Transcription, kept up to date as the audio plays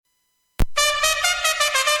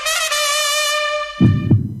There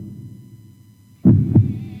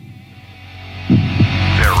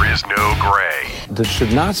is no gray. This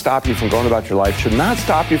should not stop you from going about your life, should not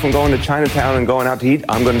stop you from going to Chinatown and going out to eat.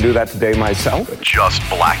 I'm going to do that today myself. Just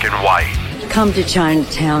black and white. Come to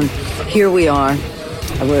Chinatown. Here we are.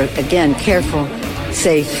 We're, again, careful,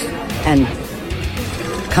 safe, and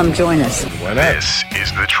come join us. This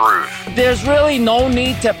is the truth. There's really no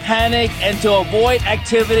need to panic and to avoid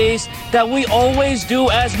activities that we always do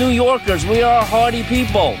as New Yorkers. We are a hardy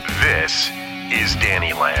people. This is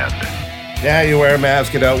Dannyland. Yeah, you wear a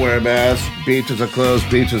mask, you don't wear a mask. Beaches are closed,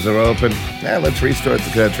 beaches are open. Yeah, let's restart the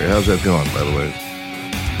country. How's that going, by the way?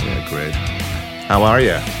 Yeah, great. How are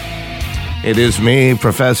you? It is me,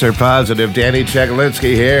 Professor Positive, Danny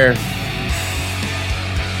Chekalinsky here.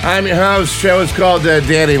 I'm your host. Show is called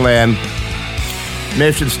Dannyland.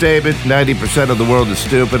 Mission statement, 90% of the world is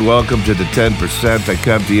stupid. Welcome to the 10%. I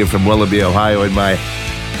come to you from Willoughby, Ohio in my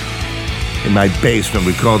basement.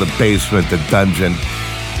 We call the basement the dungeon.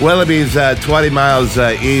 Willoughby's 20 miles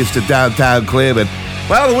east of downtown Cleveland.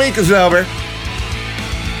 Well, the week is over.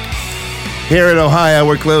 Here in Ohio,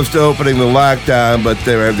 we're close to opening the lockdown, but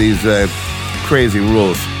there are these crazy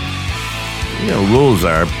rules. You know, rules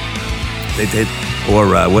are,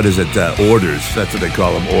 orders. That's what they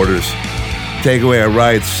call them, orders. Take away our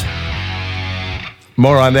rights.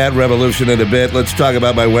 More on that revolution in a bit. Let's talk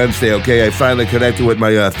about my Wednesday, okay? I finally connected with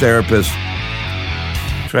my therapist.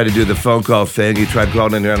 Tried to do the phone call thing. He tried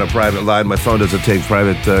calling in here on a private line. My phone doesn't take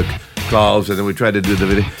private calls, and then we tried to do the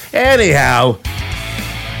video. Anyhow,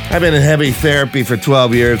 I've been in heavy therapy for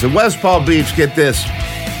 12 years. In West Palm Beach, get this,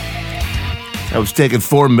 I was taking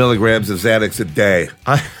 4 milligrams of Xanax a day.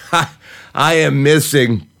 I am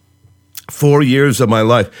missing 4 years of my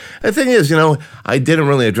life. The thing is, I didn't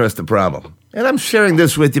really address the problem. And I'm sharing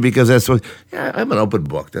this with you because I'm an open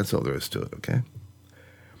book. That's all there is to it, okay?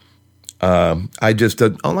 All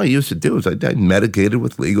I used to do is I medicated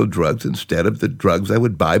with legal drugs instead of the drugs I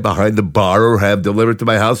would buy behind the bar or have delivered to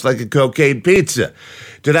my house like a cocaine pizza.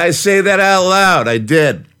 Did I say that out loud? I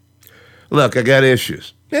did. Look, I got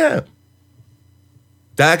issues. Yeah.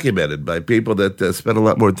 Documented by people that spent a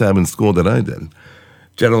lot more time in school than I did.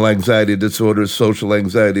 General anxiety disorders, social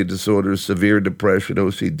anxiety disorders, severe depression,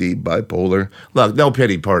 OCD, bipolar. Look, no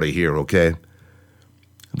pity party here, okay?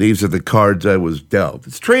 These are the cards I was dealt.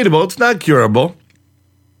 It's treatable. It's not curable.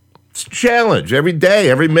 It's a challenge every day,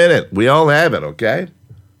 every minute. We all have it, okay?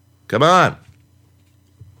 Come on.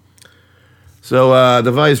 So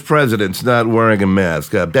the vice president's not wearing a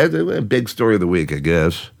mask. Big story of the week, I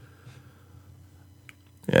guess.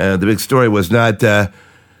 The big story was not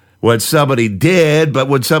what somebody did, but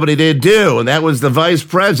what somebody did do. And that was the vice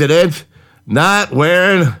president not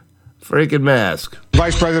wearing a freaking mask.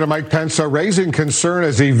 Vice President Mike Pence raising concern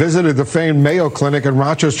as he visited the famed Mayo Clinic in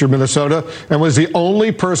Rochester, Minnesota, and was the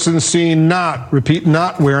only person seen not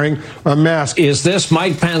wearing a mask. Is this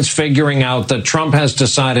Mike Pence figuring out that Trump has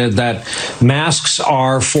decided that masks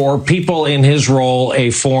are, for people in his role, a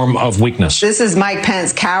form of weakness? This is Mike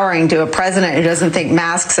Pence cowering to a president who doesn't think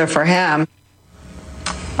masks are for him.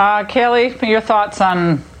 Kayleigh, your thoughts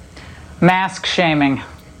on mask shaming?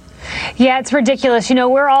 Yeah, it's ridiculous.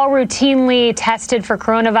 We're all routinely tested for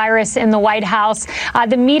coronavirus in the White House.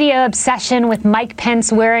 The media obsession with Mike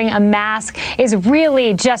Pence wearing a mask is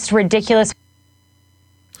really just ridiculous.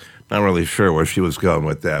 Not really sure where she was going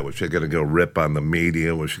with that. Was she going to go rip on the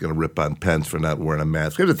media? Was she going to rip on Pence for not wearing a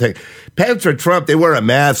mask? Here's the thing. Pence or Trump, they wear a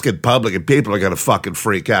mask in public and people are going to fucking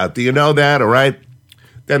freak out. Do you know that, all right?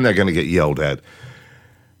 Then they're going to get yelled at.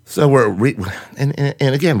 So and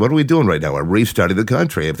again, what are we doing right now? We're restarting the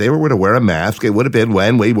country. If they were to wear a mask, it would have been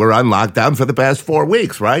when we were on lockdown for the past 4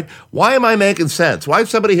 weeks, right? Why am I making sense? Why is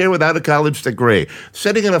somebody here without a college degree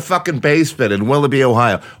sitting in a fucking basement in Willoughby,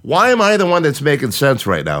 Ohio? Why am I the one that's making sense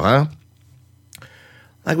right now, huh?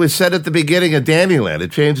 Like we said at the beginning of Dannyland,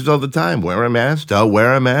 it changes all the time. Wear a mask, don't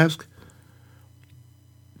wear a mask.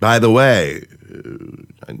 By the way,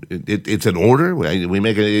 it's an order. We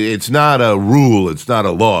make it. It's not a rule. It's not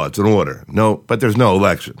a law. It's an order. No, but there's no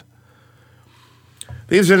election.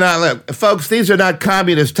 These are not, folks. These are not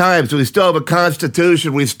communist times. We still have a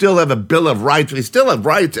constitution. We still have a Bill of Rights. We still have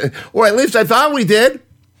rights, or at least I thought we did.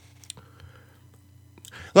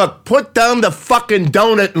 Look, put down the fucking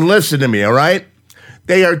donut and listen to me. All right,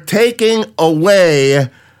 they are taking away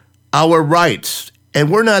our rights, and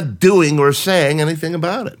we're not doing or saying anything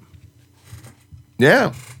about it.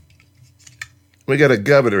 Yeah. We got a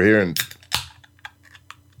governor here in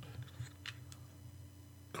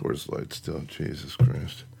Coors Light still. Jesus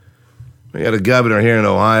Christ. We got a governor here in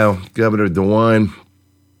Ohio, Governor DeWine.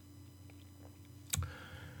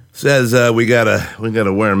 says we gotta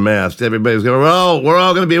wear masks. Everybody's going, we're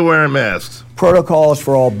all going to be wearing masks. Protocols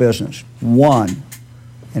for all business. One,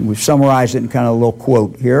 and we've summarized it in kind of a little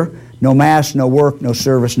quote here, no mask, no work, no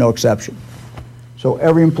service, no exception. So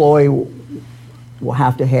every employee will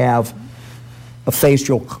have to have a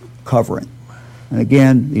facial covering. And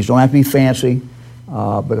again, these don't have to be fancy,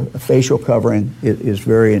 but a facial covering is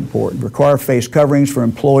very important. Require face coverings for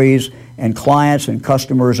employees and clients and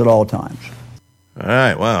customers at all times. All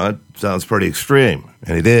right, wow, that sounds pretty extreme,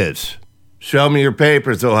 and it is. Show me your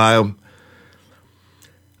papers, Ohio.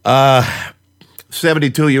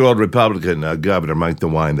 72-year-old Republican Governor Mike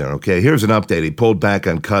DeWine there, okay? Here's an update. He pulled back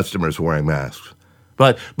on customers wearing masks.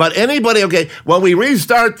 But anybody, okay, when we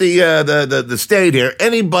restart the state here,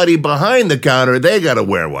 anybody behind the counter, they got to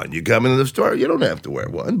wear one. You come into the store, you don't have to wear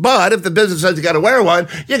one. But if the business says you got to wear one,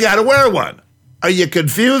 you got to wear one. Are you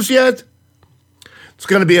confused yet? It's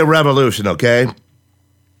going to be a revolution, okay?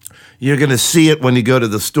 You're going to see it when you go to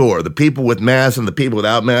the store. The people with masks and the people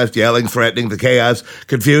without masks, yelling, threatening, the chaos,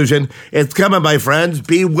 confusion. It's coming, my friends.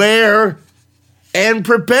 Beware and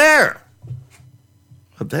prepare.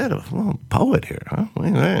 But that a little poet here, huh?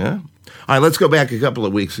 All right, let's go back a couple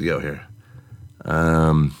of weeks ago here.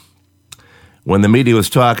 When the media was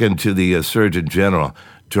talking to the Surgeon General,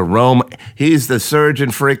 Jerome, he's the Surgeon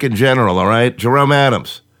freaking General, all right? Jerome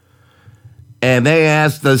Adams. And they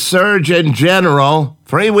asked the Surgeon General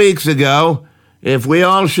 3 weeks ago if we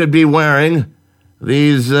all should be wearing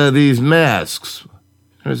these masks.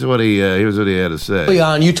 Here's what he had to say.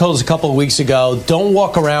 Leon, you told us a couple of weeks ago, don't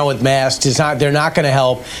walk around with masks. They're not going to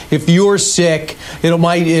help. If you're sick, it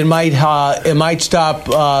might stop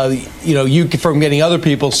you from getting other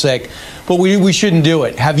people sick. But we shouldn't do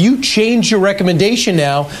it. Have you changed your recommendation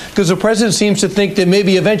now? Because the president seems to think that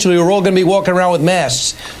maybe eventually we're all going to be walking around with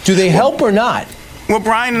masks. Do they help or not? Well,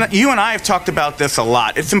 Brian, you and I have talked about this a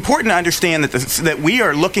lot. It's important to understand that we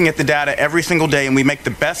are looking at the data every single day, and we make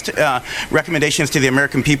the best recommendations to the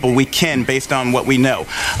American people we can based on what we know.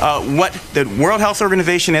 What the World Health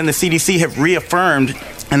Organization and the CDC have reaffirmed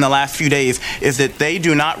in the last few days is that they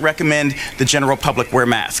do not recommend the general public wear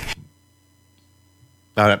masks.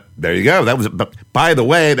 There you go. By the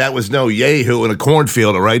way, that was no yahoo in a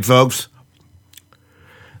cornfield, all right, folks?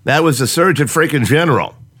 That was the Surgeon freaking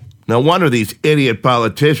General. No wonder these idiot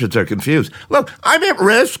politicians are confused. Look, I'm at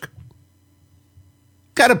risk.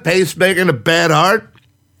 Got a pacemaker and a bad heart.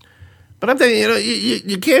 But I'm thinking,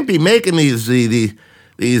 you can't be making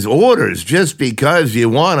these orders just because you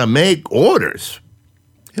want to make orders.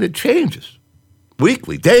 And it changes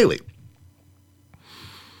weekly, daily.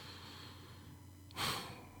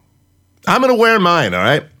 I'm going to wear mine, all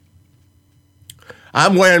right?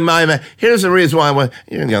 I'm wearing my mask. Here's the reason why I'm wearing.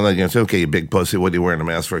 You're going to say, okay, you big pussy, what are you wearing a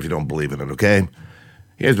mask for if you don't believe in it, okay?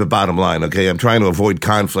 Here's the bottom line, okay? I'm trying to avoid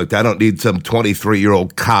conflict. I don't need some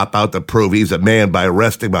 23-year-old cop out to prove he's a man by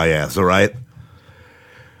arresting my ass, all right?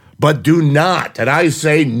 But do not, and I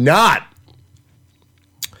say not,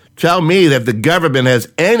 tell me that the government has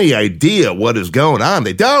any idea what is going on.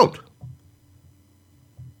 They don't.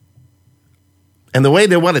 And the way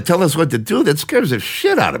they want to tell us what to do, that scares the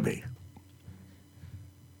shit out of me.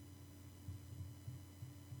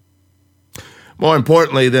 More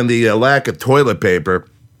importantly than the lack of toilet paper,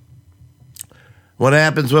 what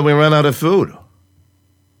happens when we run out of food?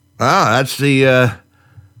 That's the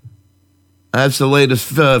latest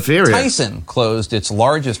fear. Tyson closed its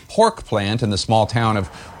largest pork plant in the small town of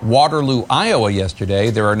Waterloo, Iowa yesterday.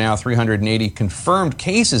 There are now 380 confirmed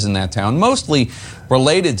cases in that town, mostly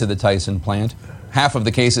related to the Tyson plant. Half of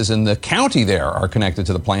the cases in the county there are connected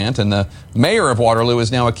to the plant, and the mayor of Waterloo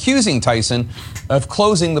is now accusing Tyson of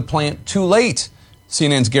closing the plant too late.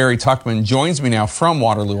 CNN's Gary Tuchman joins me now from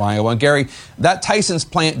Waterloo, Iowa. Gary, that Tyson's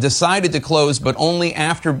plant decided to close, but only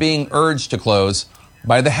after being urged to close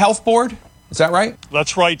by the health board? Is that right?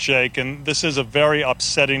 That's right, Jake, and this is a very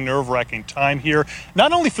upsetting, nerve-wracking time here,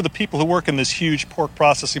 not only for the people who work in this huge pork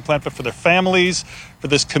processing plant, but for their families, for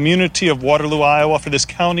this community of Waterloo, Iowa, for this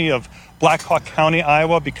county of Black Hawk County,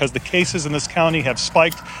 Iowa, because the cases in this county have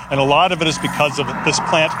spiked, and a lot of it is because of this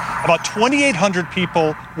plant. About 2,800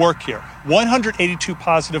 people work here, 182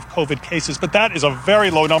 positive COVID cases, but that is a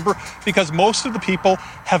very low number because most of the people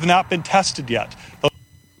have not been tested yet. All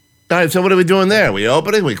right, so what are we doing there? We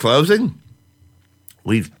opening? We closing?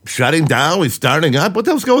 We shutting down? We starting up? What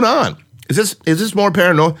the hell's going on? Is this more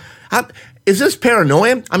paranoia? Is this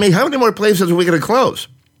paranoia? I mean, how many more places are we going to close?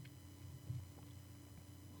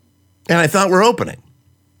 And I thought we're opening.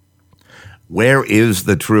 Where is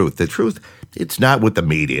the truth? The truth, it's not with the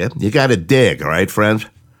media. You got to dig, all right, friends?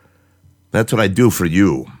 That's what I do for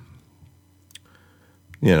you.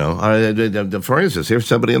 You know, for instance, here's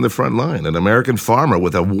somebody on the front line, an American farmer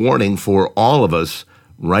with a warning for all of us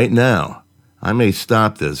right now. I may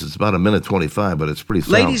stop this. It's about 1:25, but it's pretty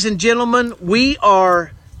solid. Ladies and gentlemen, we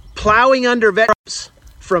are plowing under vegetables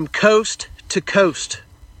from coast to coast.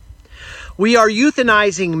 We are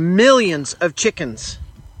euthanizing millions of chickens.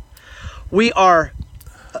 We are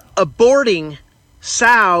aborting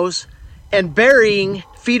sows and burying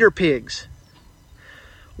feeder pigs.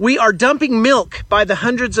 We are dumping milk by the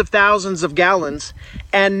hundreds of thousands of gallons,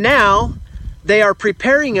 and now they are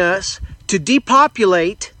preparing us to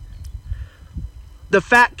depopulate the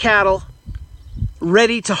fat cattle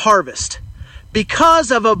ready to harvest because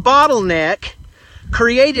of a bottleneck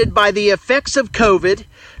created by the effects of COVID.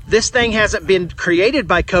 This thing hasn't been created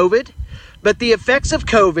by COVID, but the effects of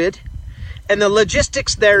COVID and the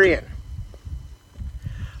logistics therein.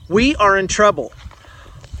 We are in trouble.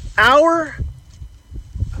 Our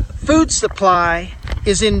food supply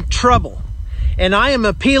is in trouble, and I am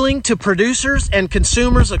appealing to producers and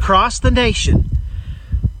consumers across the nation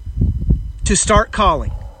to start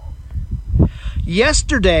calling.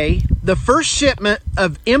 Yesterday, the first shipment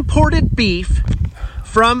of imported beef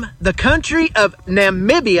from the country of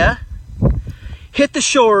Namibia hit the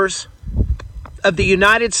shores of the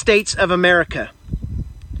United States of America.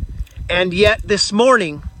 And yet this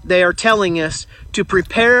morning, they are telling us to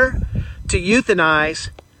prepare to euthanize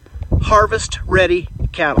harvest-ready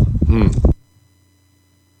cattle.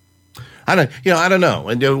 I don't know.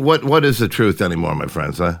 And what is the truth anymore, my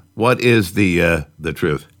friends? Huh? What is the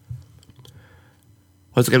truth?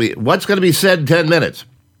 What's going to be said in 10 minutes?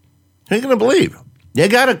 Who are you going to believe? You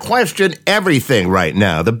got to question everything right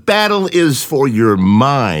now. The battle is for your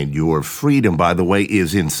mind. Your freedom, by the way,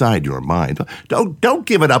 is inside your mind. Don't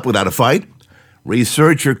give it up without a fight.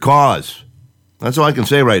 Research your cause. That's all I can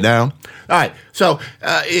say right now. All right, so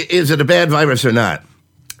is it a bad virus or not?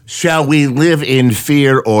 Shall we live in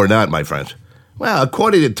fear or not, my friends? Well,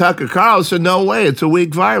 according to Tucker Carlson, no way. It's a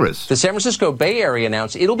weak virus. The San Francisco Bay Area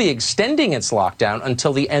announced it'll be extending its lockdown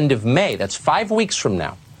until the end of May. That's 5 weeks from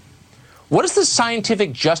now. What is the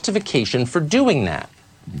scientific justification for doing that?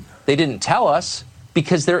 They didn't tell us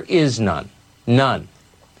because there is none. None.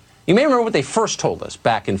 You may remember what they first told us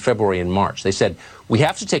back in February and March. They said, we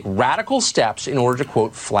have to take radical steps in order to,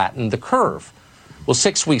 quote, flatten the curve. Well,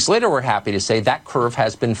 6 weeks later, we're happy to say that curve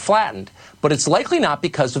has been flattened, but it's likely not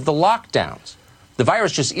because of the lockdowns. The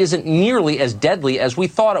virus just isn't nearly as deadly as we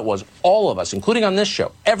thought it was. All of us, including on this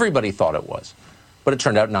show, everybody thought it was, but it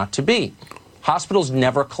turned out not to be. Hospitals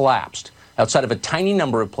never collapsed. Outside of a tiny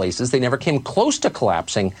number of places, they never came close to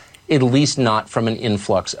collapsing, at least not from an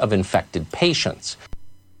influx of infected patients.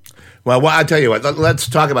 Well, I'll tell you what, let's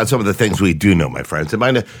talk about some of the things we do know, my friends.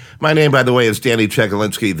 And my name, by the way, is Danny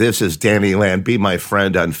Chekalinsky. This is Danny Land. Be my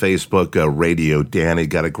friend on Facebook, Radio Danny.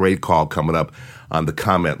 Got a great call coming up on the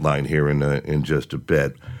comment line here in just a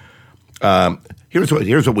bit. Here's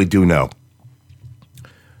what we do know.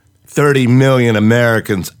 30 million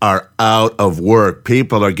Americans are out of work.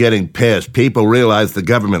 People are getting pissed. People realize the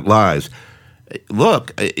government lies.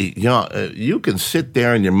 Look, you can sit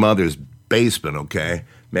there in your mother's basement, okay,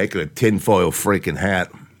 making a tinfoil freaking hat,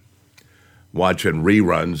 watching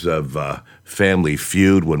reruns of Family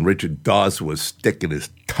Feud when Richard Dawson was sticking his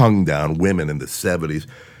tongue down women in the 70s.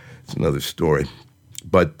 It's another story.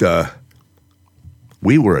 But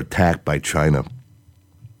we were attacked by China.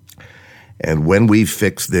 And when we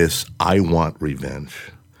fix this, I want revenge.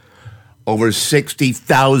 Over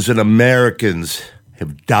 60,000 Americans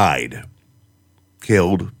have died,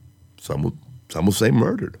 killed, some will say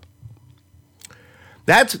murdered.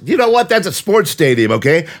 That's, you know what, that's a sports stadium,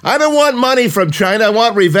 okay? I don't want money from China, I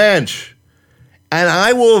want revenge. And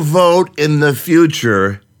I will vote in the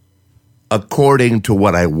future according to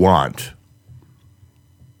what I want.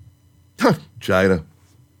 China.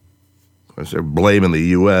 Of course, they're blaming the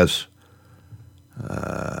U.S.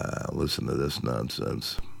 Listen to this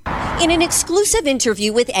nonsense. In an exclusive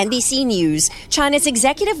interview with NBC News, China's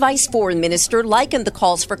executive vice foreign minister likened the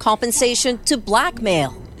calls for compensation to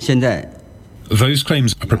blackmail. Those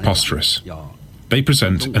claims are preposterous. They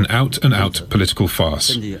present an out-and-out political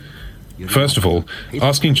farce. First of all,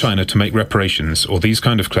 asking China to make reparations or these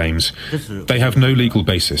kind of claims, they have no legal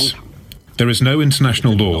basis. There is no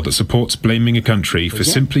international law that supports blaming a country for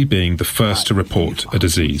simply being the first to report a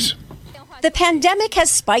disease. The pandemic has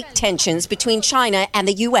spiked tensions between China and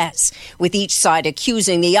the U.S., with each side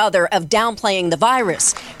accusing the other of downplaying the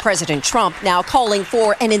virus. President Trump now calling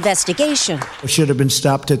for an investigation. It should have been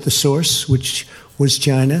stopped at the source, which was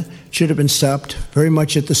China. It should have been stopped very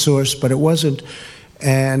much at the source, but it wasn't.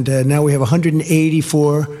 And now we have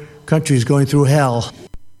 184 countries going through hell.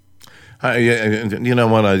 You know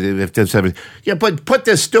what? If this happens, put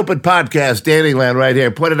this stupid podcast, Dannyland, right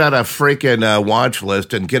here. Put it on a freaking watch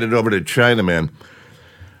list and get it over to China, man.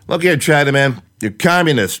 Look here, China, man. You're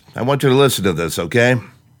communists. I want you to listen to this, okay?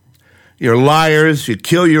 You're liars. You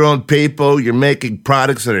kill your own people. You're making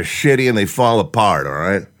products that are shitty and they fall apart, all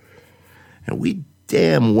right? And we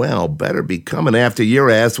damn well better be coming after your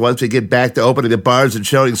ass once we get back to opening the bars and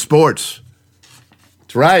showing sports.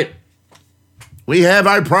 That's right. We have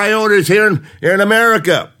our priorities here in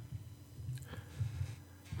America.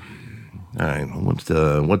 All right,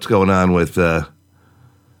 what's going on with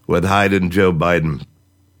Hyde and Joe Biden?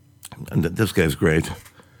 And this guy's great.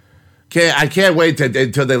 I can't wait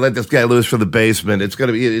until they let this guy loose from the basement. It's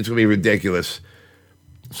gonna be ridiculous.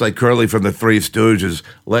 It's like Curly from the Three Stooges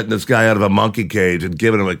letting this guy out of a monkey cage and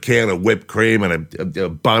giving him a can of whipped cream and a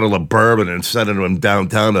bottle of bourbon and sending him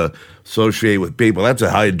downtown to associate with people. That's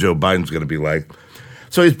how Joe Biden's going to be like.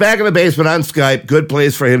 So he's back in the basement on Skype. Good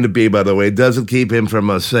place for him to be, by the way. It doesn't keep him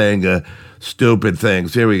from saying stupid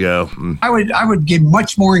things. Here we go. I would get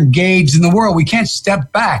much more engaged in the world. We can't step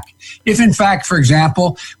back. If, in fact, for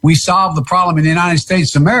example, we solve the problem in the United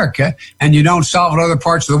States of America and you don't solve it in other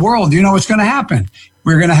parts of the world, you know what's going to happen.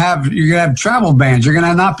 You're going to have travel bans. You're going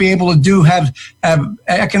to not be able to have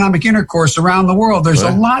economic intercourse around the world. There's a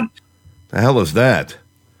lot. The hell is that?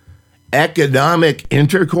 Economic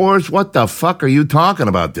intercourse? What the fuck are you talking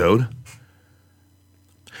about, dude?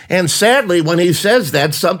 And sadly, when he says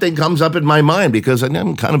that, something comes up in my mind because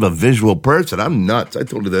I'm kind of a visual person. I'm nuts. I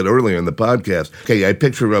told you that earlier in the podcast. Okay, I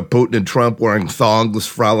picture Putin and Trump wearing thongs,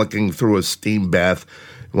 frolicking through a steam bath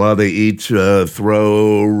while they each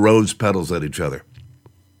throw rose petals at each other.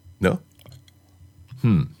 No?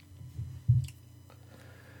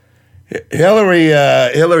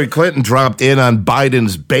 Hillary Clinton dropped in on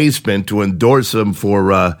Biden's basement to endorse him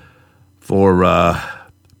for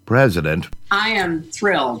president. I am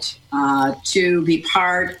thrilled to be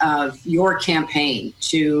part of your campaign,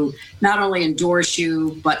 to not only endorse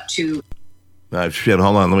you, but to... Shit,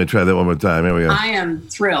 hold on. Let me try that one more time. Here we go. I am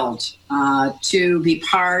thrilled to be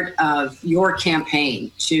part of your campaign,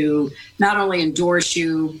 to not only endorse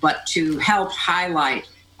you, but to help highlight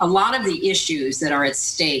a lot of the issues that are at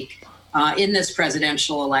stake in this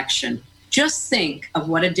presidential election. Just think of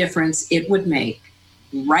what a difference it would make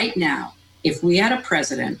right now if we had a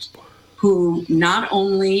president who not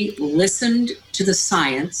only listened to the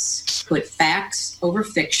science, put facts over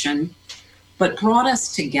fiction, but brought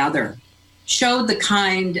us together, showed the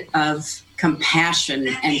kind of compassion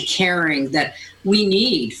and caring that we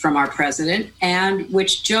need from our president and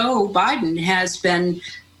which Joe Biden has been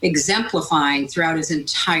exemplifying throughout his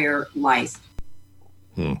entire life.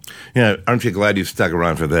 Yeah, aren't you glad you stuck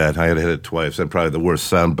around for that? I had to hit it twice. That's probably the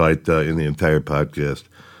worst soundbite in the entire podcast.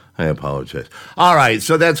 I apologize. All right,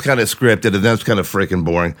 so that's kind of scripted, and that's kind of freaking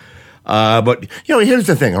boring. But, here's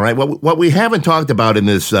the thing, all right? What we haven't talked about in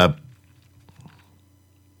this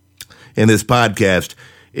podcast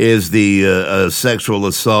is the sexual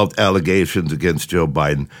assault allegations against Joe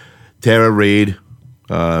Biden. Tara Reid,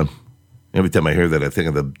 every time I hear that, I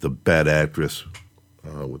think of the bad actress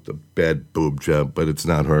with the bad boob job, but it's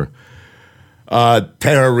not her.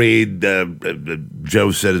 Tara Reid,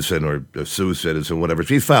 Joe Citizen or Sue Citizen, whatever.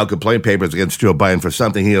 She filed complaint papers against Joe Biden for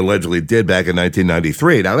something he allegedly did back in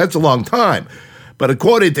 1993. Now, that's a long time. But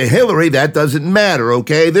according to Hillary, that doesn't matter,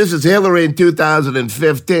 okay? This is Hillary in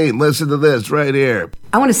 2015. Listen to this right here.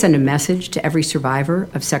 I want to send a message to every survivor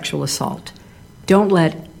of sexual assault. Don't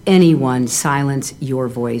let anyone silence your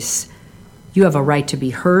voice. You have a right to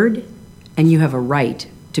be heard, and you have a right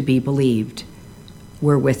to be believed.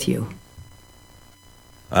 We're with you.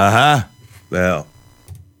 Uh-huh. Well,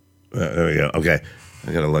 there we go. Okay.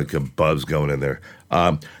 I got like a buzz going in there.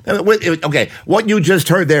 Okay, what you just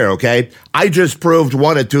heard there, okay, I just proved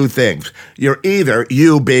one of two things. You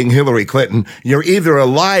being Hillary Clinton, you're either a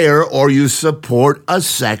liar or you support a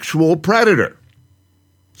sexual predator.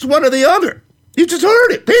 It's one or the other. You just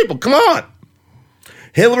heard it. People, come on.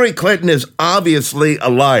 Hillary Clinton is obviously a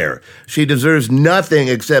liar. She deserves nothing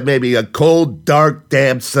except maybe a cold, dark,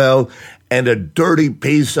 damp cell and a dirty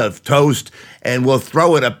piece of toast, and we'll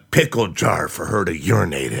throw in a pickle jar for her to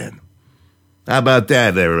urinate in. How about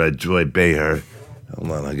that there, Joy Behar?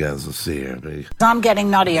 Hold on, I guess we'll see here. I'm getting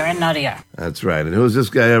nuttier and nuttier. That's right. And who's this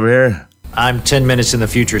guy over here? I'm 10 minutes in the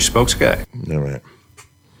future spokes guy. All right.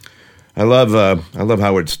 I love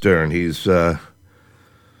Howard Stern. He's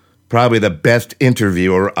probably the best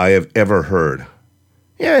interviewer I have ever heard.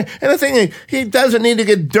 Yeah, and the thing, he doesn't need to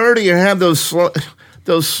get dirty or have those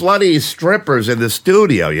slutty strippers in the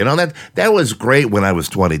studio. You know, that was great when I was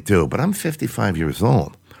 22, but I'm 55 years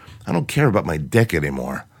old. I don't care about my dick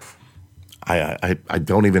anymore. I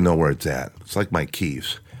don't even know where it's at. It's like my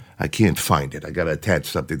keys. I can't find it. I got to attach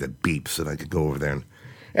something that beeps and I can go over there. And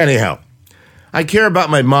anyhow, I care about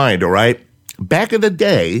my mind, all right? Back in the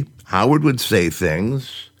day, Howard would say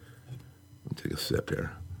things. Let me take a sip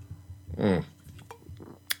here.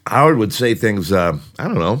 Howard would say things, I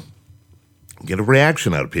don't know, get a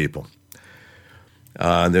reaction out of people.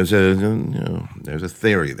 There's a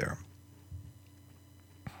theory there.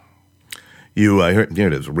 Here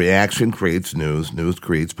it is. Reaction creates news. News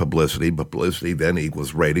creates publicity. Publicity then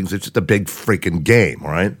equals ratings. It's just a big freaking game,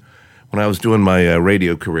 all right? When I was doing my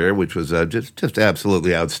radio career, which was just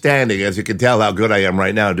absolutely outstanding, as you can tell how good I am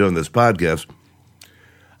right now doing this podcast,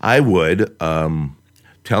 I would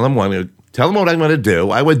tell them what I'm going to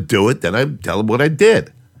do. I would do it, then I'd tell them what I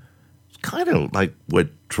did. It's kind of like what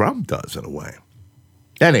Trump does in a way.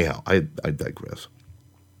 Anyhow, I digress.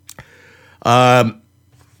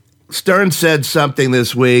 Stern said something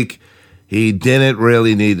this week he didn't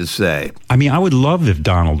really need to say. I mean, I would love if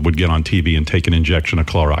Donald would get on TV and take an injection of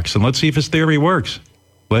Clorox, and let's see if his theory works.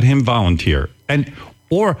 Let him volunteer.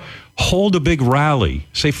 Or hold a big rally.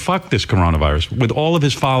 Say, fuck this coronavirus with all of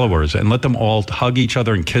his followers and let them all hug each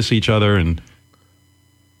other and kiss each other and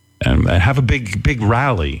have a big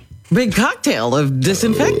rally. Big cocktail of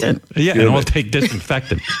disinfectant. Yeah, and all take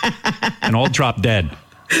disinfectant. And all drop dead.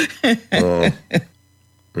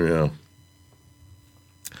 Yeah.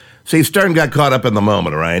 See, Stern got caught up in the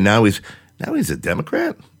moment, all right? Now he's a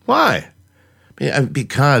Democrat? Why?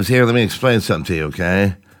 Because, here, let me explain something to you,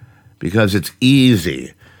 okay? Because it's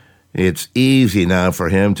easy. It's easy now for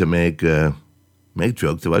him to make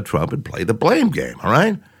jokes about Trump and play the blame game, all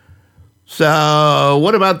right? So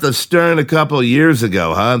what about the Stern a couple of years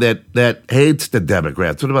ago, huh? That hates the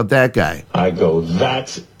Democrats. What about that guy? I go,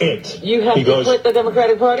 that's it. You have to quit the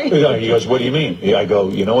Democratic Party? He goes, what do you mean? I go,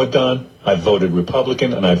 you know what, Don? I voted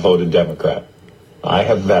Republican and I voted Democrat. I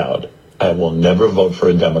have vowed I will never vote for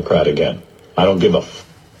a Democrat again. I don't give a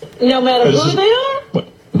No matter who they are?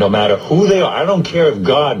 No matter who they are. I don't care if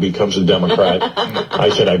God becomes a Democrat. I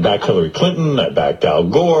said I backed Hillary Clinton. I backed Al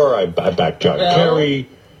Gore. I backed John Kerry.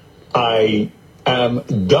 I am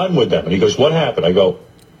done with them. And he goes, what happened? I go,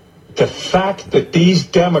 the fact that these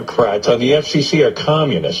Democrats on the FCC are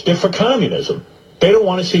communists, they're for communism. They don't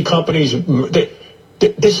want to see companies. This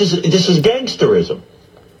is gangsterism.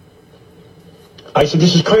 I said,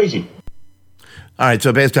 this is crazy. All right,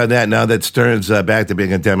 so based on that, now that Stern's back to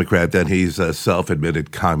being a Democrat, then he's a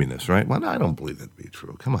self-admitted communist, right? Well, I don't believe that to be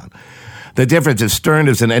true. Come on. The difference is Stern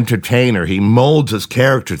is an entertainer. He molds his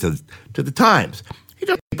character to the times. He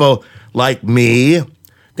does people like me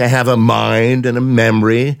that have a mind and a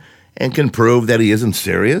memory and can prove that he isn't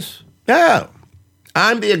serious. No,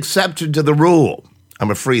 I'm the exception to the rule.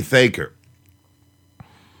 I'm a free thinker.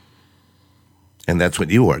 And that's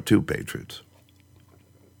what you are too, Patriots.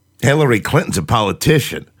 Hillary Clinton's a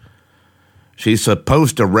politician. She's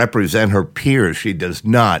supposed to represent her peers. She does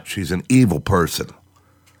not. She's an evil person.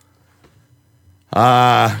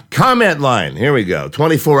 Comment line. Here we go.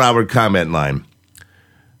 24-hour comment line.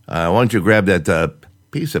 Why don't you grab that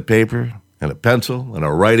piece of paper and a pencil and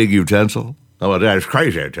a writing utensil? Oh, that's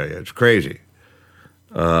crazy, I tell you. It's crazy.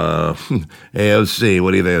 AOC,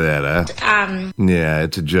 what do you think of that, huh? Yeah,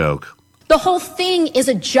 it's a joke. The whole thing is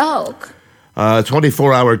a joke.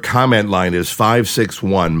 24-hour comment line is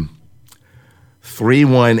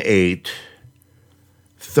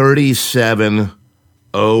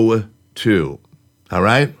 561-318-3702. All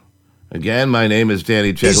right? Again, my name is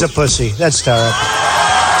Danny Chegalinsky. He's a pussy. That's terrible.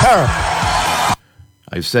 Terrible.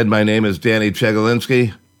 I said my name is Danny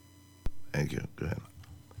Chegalinsky. Thank you. Go ahead.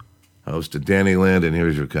 Host of Danny Land, and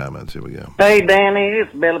here's your comments. Here we go. Hey, Danny,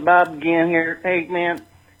 it's Billy Bob again here. Hey, man,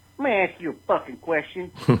 let me ask you a fucking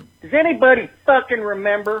question. Does anybody fucking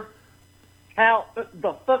remember how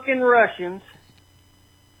the fucking Russians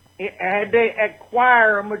had to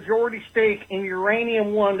acquire a majority stake in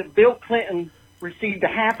Uranium One that Bill Clinton received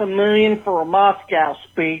 $500,000 for a Moscow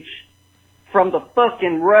speech from the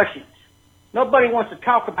fucking Russians? Nobody wants to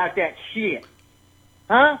talk about that shit.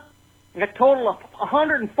 Huh? A total of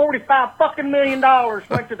 $145 fucking million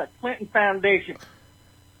went to the Clinton Foundation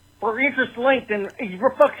for interest linked in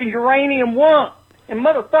fucking Uranium One. And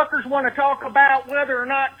motherfuckers want to talk about whether or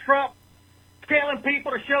not Trump telling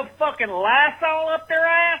people to shove fucking Lysol up their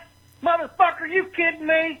ass? Motherfucker, you kidding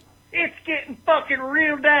me? It's getting fucking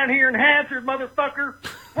real down here in Hazard, motherfucker.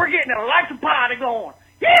 We're getting a electric party going.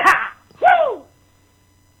 Yeah! Woo!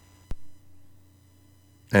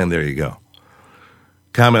 And there you go.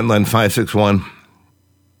 Comment line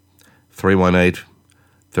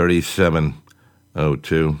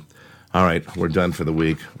 561-318-3702. All right, we're done for the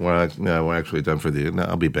week. We're actually done for the... No,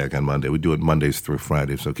 I'll be back on Monday. We do it Mondays through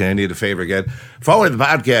Fridays, okay? I need a favor again. Forward the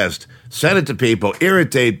podcast. Send it to people.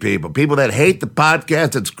 Irritate people. People that hate the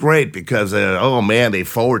podcast, it's great because, oh, man, they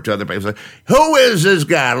forward to other people. Who is this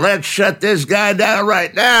guy? Let's shut this guy down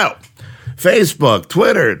right now. Facebook,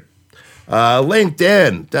 Twitter,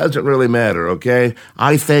 LinkedIn. Doesn't really matter, okay?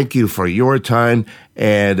 I thank you for your time,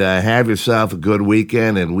 and have yourself a good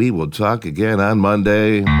weekend, and we will talk again on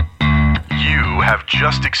Monday. You have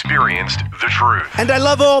just experienced the truth. And I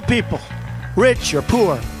love all people, rich or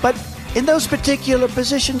poor. But in those particular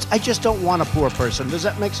positions, I just don't want a poor person. Does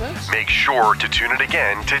that make sense? Make sure to tune it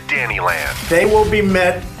again to Dannyland. They will be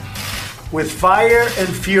met with fire and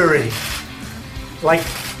fury like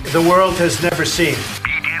the world has never seen.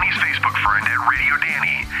 Be Danny's Facebook friend at Radio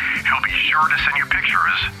Danny. He'll be sure to send you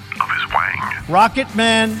pictures of his wang. Rocket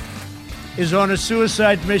Man is on a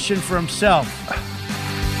suicide mission for himself.